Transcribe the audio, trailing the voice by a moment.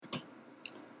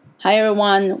Hi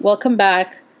everyone, welcome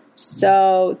back.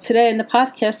 So today in the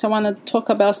podcast I want to talk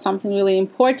about something really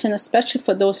important, especially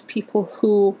for those people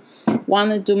who want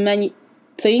to do many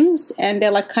things and they're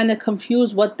like kind of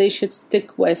confused what they should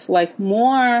stick with, like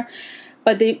more,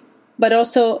 but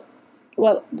also,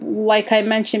 well, like I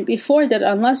mentioned before, that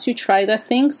unless you try that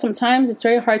thing, sometimes it's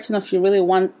very hard to know if you really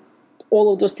want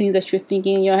all of those things that you're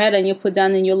thinking in your head and you put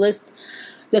down in your list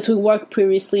that we worked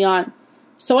previously on.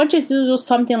 So I want you to do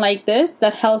something like this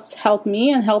that help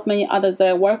me and help many others that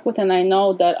I work with, and I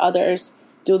know that others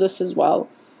do this as well.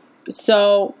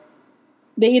 So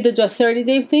they either do a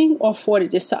 30-day thing or 40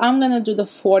 days. So I'm going to do the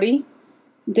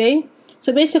 40-day.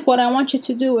 So basically what I want you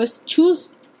to do is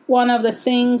choose one of the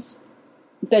things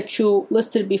that you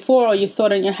listed before or you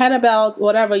thought in your head about,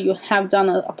 whatever you have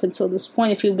done up until this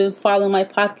point, if you've been following my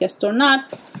podcast or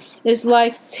not, is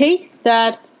like take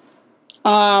that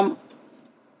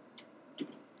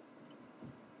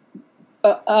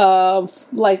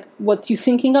like what you're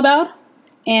thinking about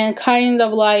and kind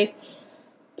of like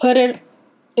put it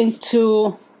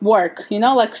into work,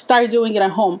 like start doing it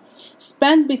at home.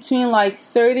 Spend between like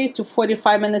 30 to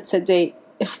 45 minutes a day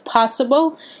if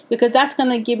possible, because that's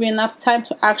going to give you enough time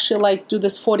to actually like do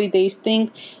this 40 days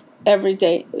thing every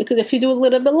day. Because if you do a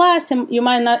little bit less, you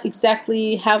might not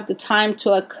exactly have the time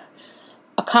to like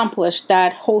accomplish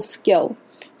that whole skill.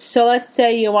 So let's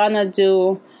say you want to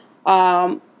do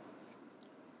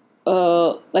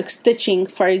like stitching,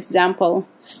 for example.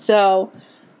 So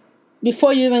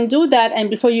before you even do that, and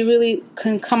before you really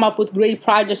can come up with great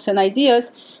projects and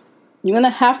ideas, you're going to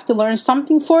have to learn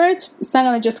something for it. It's not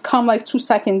going to just come like 2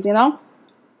 seconds, So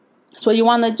what you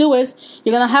want to do is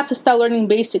you're going to have to start learning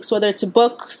basics, whether it's through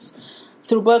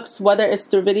books, whether it's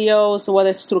through videos, whether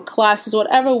it's through classes,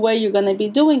 whatever way you're going to be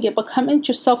doing it, but commit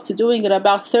yourself to doing it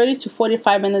about 30 to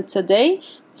 45 minutes a day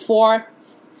for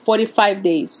 40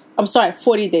 days.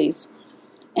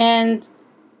 And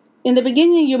in the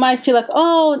beginning, you might feel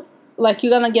like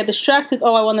you're going to get distracted.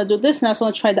 I want to do this, and I just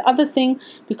want to try the other thing,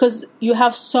 because you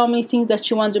have so many things that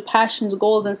you want to do, passions,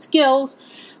 goals, and skills.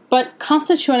 But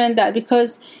concentrate on that,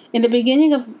 because in the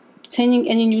beginning of obtaining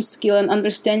any new skill and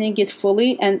understanding it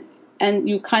fully, and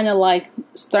you kind of like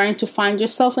starting to find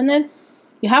yourself in it,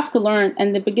 you have to learn.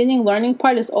 And the beginning learning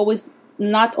part is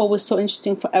not always so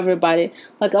interesting for everybody.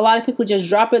 Like a lot of people just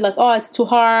drop it, like, it's too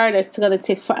hard, it's going to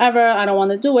take forever, I don't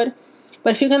want to do it.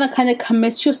 But if you're going to kind of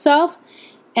commit yourself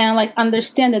and like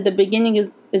understand that the beginning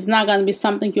is not going to be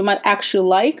something you might actually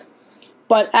like,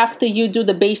 but after you do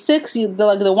the basics, the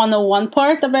 101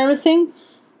 part of everything,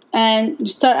 and you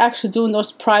start actually doing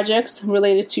those projects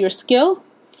related to your skill,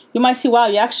 you might see, wow,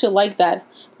 you actually like that.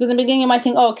 Because in the beginning you might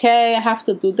think, okay, I have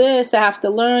to do this, I have to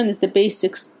learn, it's the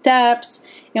basic steps.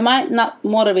 It might not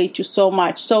motivate you so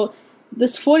much. So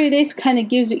this 40 days kind of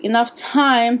gives you enough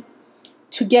time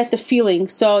to get the feeling.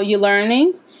 So you're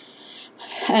learning,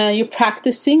 you're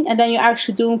practicing, and then you're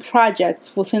actually doing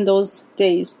projects within those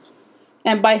days.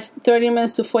 And by 30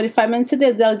 minutes to 45 minutes a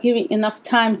day, they'll give you enough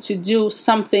time to do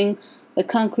something like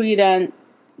concrete and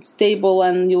stable,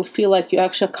 and you'll feel like you're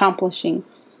actually accomplishing.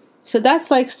 So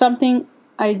that's like something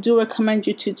I do recommend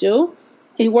you to do.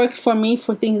 It worked for me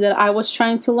for things that I was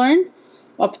trying to learn,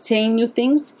 obtain new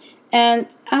things. And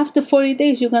after 40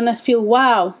 days, you're going to feel,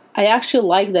 wow, I actually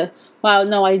like that. Wow,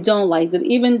 no, I don't like that.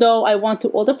 Even though I went through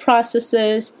all the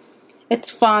processes, it's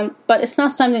fun, but it's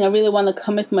not something I really want to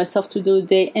commit myself to do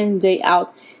day in, day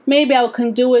out. Maybe I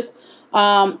can do it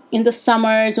in the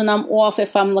summers when I'm off,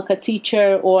 if I'm like a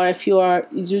teacher, or if you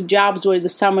do jobs where the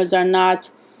summers are not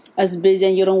as busy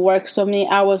and you don't work so many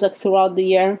hours like throughout the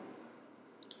year.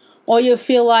 Or you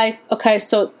feel like, okay,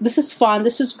 so this is fun,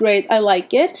 this is great, I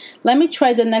like it, let me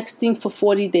try the next thing for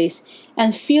 40 days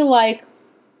and feel like,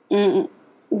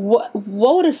 what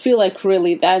would it feel like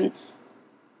really then?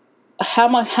 How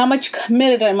much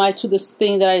committed am I to this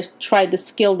thing that I tried, the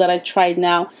skill that I tried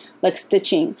now, like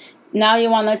stitching. Now you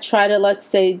want to try to, let's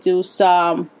say, do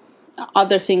some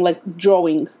other thing like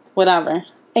drawing, whatever,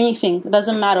 anything, it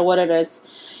doesn't matter what it is.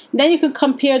 Then you can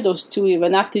compare those two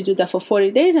even after you do that for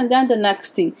 40 days, and then the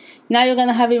next thing. Now you're going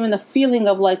to have even a feeling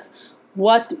of like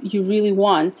what you really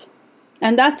want.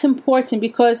 And that's important,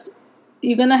 because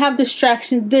you're going to have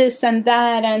distractions, this and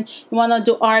that, and you want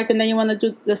to do art, and then you want to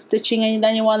do the stitching, and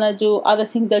then you want to do other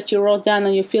things that you wrote down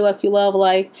and you feel like you love,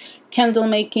 like candle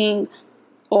making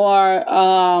or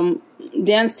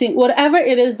dancing, whatever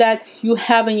it is that you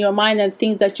have in your mind and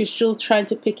things that you're still trying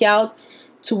to pick out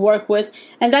to work with.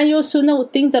 And then you also know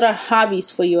things that are hobbies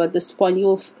for you at this point. You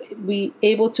will be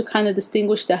able to kind of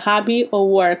distinguish the hobby or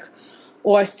work,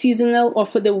 or seasonal, or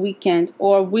for the weekend,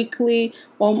 or weekly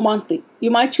or monthly.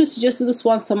 You might choose to just do this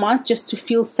once a month just to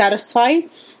feel satisfied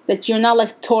that you're not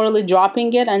like totally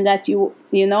dropping it, and that you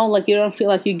know, like you don't feel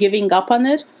like you're giving up on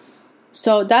it.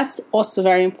 So that's also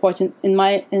very important in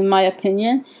my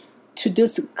opinion, to do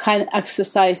this kind of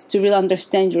exercise to really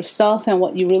understand yourself and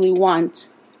what you really want.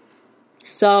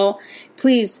 So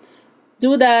please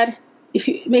do that. If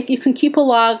you can keep a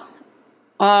log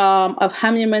of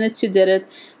how many minutes you did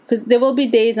it, because there will be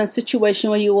days and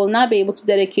situations where you will not be able to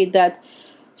dedicate that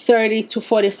 30 to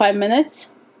 45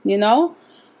 minutes, you know,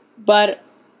 but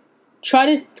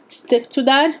try to stick to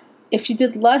that. If you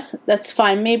did less, that's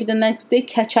fine. Maybe the next day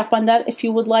catch up on that if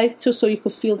you would like to, so you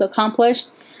could feel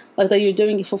accomplished, like that you're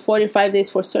doing it for 45 days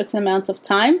for a certain amount of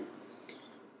time.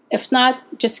 If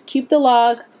not, just keep the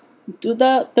log, do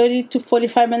the 30 to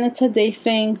 45 minutes a day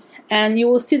thing, and you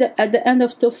will see that at the end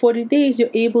of the 40 days, you're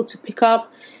able to pick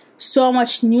up so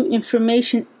much new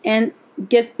information and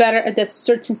get better at that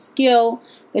certain skill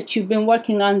that you've been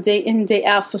working on day in, day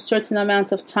out for a certain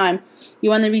amount of time. You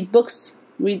want to read books?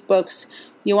 Read books.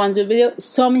 You want to do video?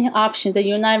 So many options that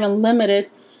you're not even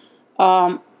limited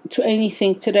to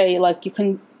anything today. Like you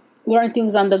can learn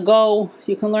things on the go.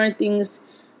 You can learn things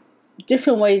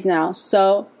different ways now.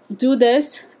 So do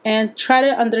this and try to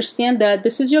understand that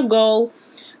this is your goal.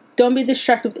 Don't be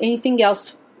distracted with anything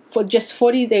else for just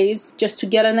 40 days, just to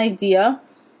get an idea.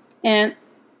 And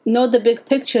know the big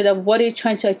picture of what you're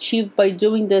trying to achieve by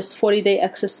doing this 40-day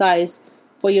exercise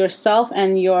for yourself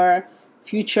and your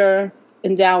future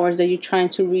endeavors that you're trying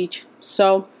to reach.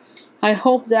 So I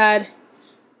hope that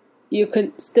you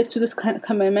can stick to this kind of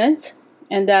commitment,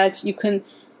 and that you can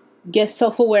get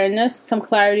self-awareness, some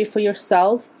clarity for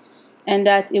yourself, and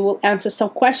that it will answer some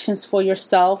questions for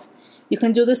yourself. You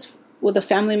can do this with a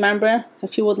family member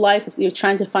if you would like, if you're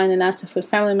trying to find an answer for a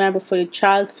family member, for your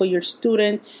child, for your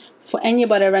student, for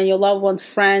anybody around, your loved one,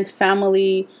 friend,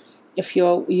 family. If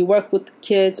you work with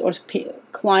kids or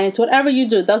clients, whatever you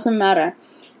do, it doesn't matter.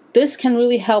 This can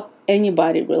really help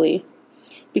anybody, really,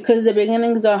 because the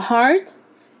beginnings are hard,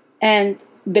 and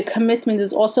the commitment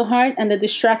is also hard, and the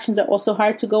distractions are also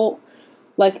hard to go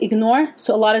ignore.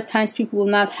 So a lot of times people will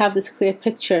not have this clear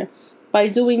picture. By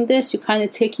doing this, you're kind of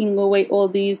taking away all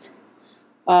these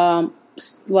blocks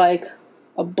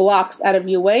out of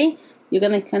your way. You're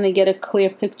gonna kind of get a clear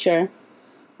picture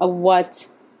of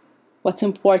what's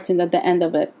important at the end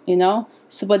of it, you know.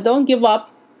 So, but don't give up.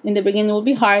 In the beginning, it will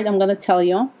be hard. I'm gonna tell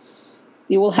you.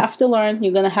 You will have to learn.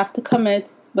 You're gonna have to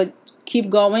commit, but keep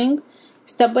going,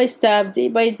 step by step, day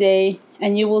by day,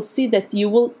 and you will see that you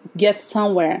will get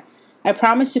somewhere. I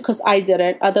promise you, because I did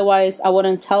it. Otherwise, I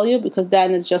wouldn't tell you, because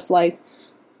then it's just like,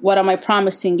 what am I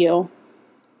promising you?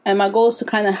 And my goal is to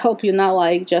kind of help you, not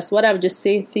like just whatever, just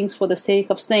say things for the sake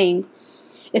of saying.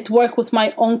 It worked with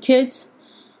my own kids,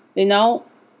 you know.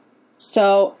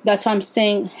 So that's why I'm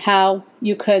saying how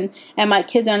you can. And my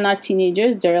kids are not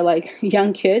teenagers; they're like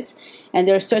young kids, and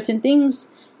there are certain things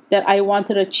that I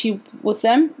wanted to achieve with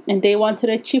them, and they wanted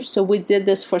to achieve. So we did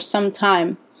this for some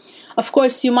time. Of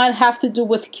course, you might have to do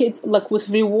with kids, like with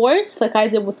rewards, like I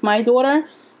did with my daughter,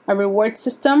 a reward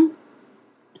system.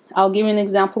 I'll give you an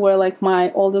example where like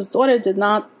my oldest daughter did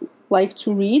not like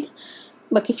to read.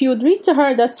 Like if you would read to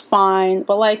her, that's fine,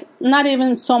 but like not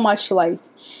even so much she liked.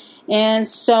 And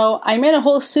so I made a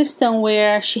whole system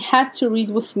where she had to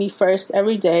read with me first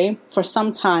every day for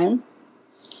some time.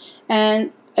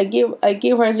 And I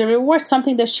gave her as a reward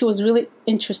something that she was really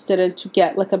interested in to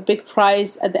get, like a big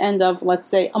prize at the end of, let's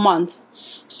say, a month.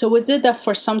 So we did that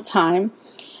for some time.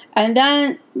 And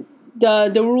then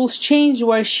the rules changed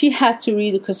where she had to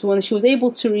read, because when she was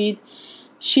able to read,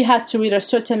 she had to read a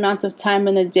certain amount of time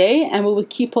in a day, and we would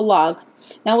keep a log.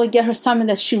 Now we get her something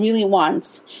that she really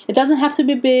wants. It doesn't have to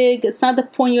be big. It's not the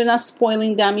point. You're not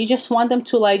spoiling them. You just want them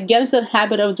to like get into the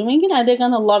habit of doing it, and they're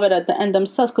gonna love it at the end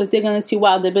themselves, because they're gonna see,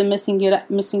 wow, they've been missing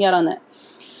out on it.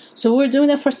 So we're doing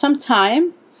it for some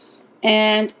time,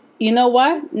 and you know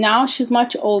what? Now she's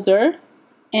much older,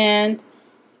 and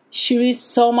she reads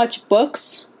so much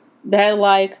books that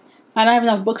like I don't have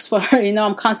enough books for her. You know,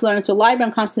 I'm constantly learning to the library.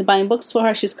 I'm constantly buying books for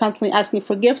her. She's constantly asking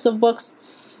for gifts of books.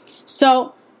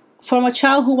 So from a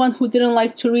child who didn't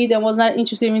like to read and was not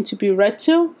interested even to be read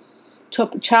to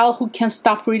a child who can't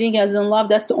stop reading, as in love,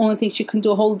 that's the only thing she can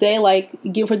do a whole day. Like,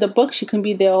 give her the book, she can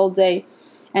be there all day.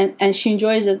 And she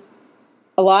enjoys it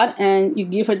a lot. And you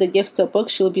give her the gift of a book,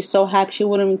 she'll be so happy. She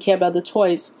wouldn't even care about the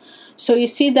toys. So you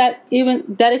see that even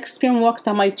that experience worked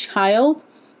on my child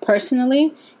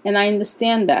personally, and I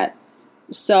understand that.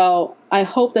 So I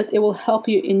hope that it will help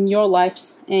you in your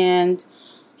lives. And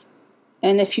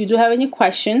if you do have any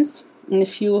questions, and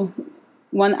if you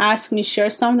want to ask me, share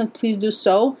something, please do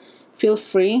so. Feel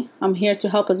free. I'm here to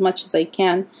help as much as I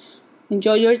can.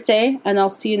 Enjoy your day, and I'll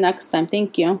see you next time.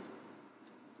 Thank you.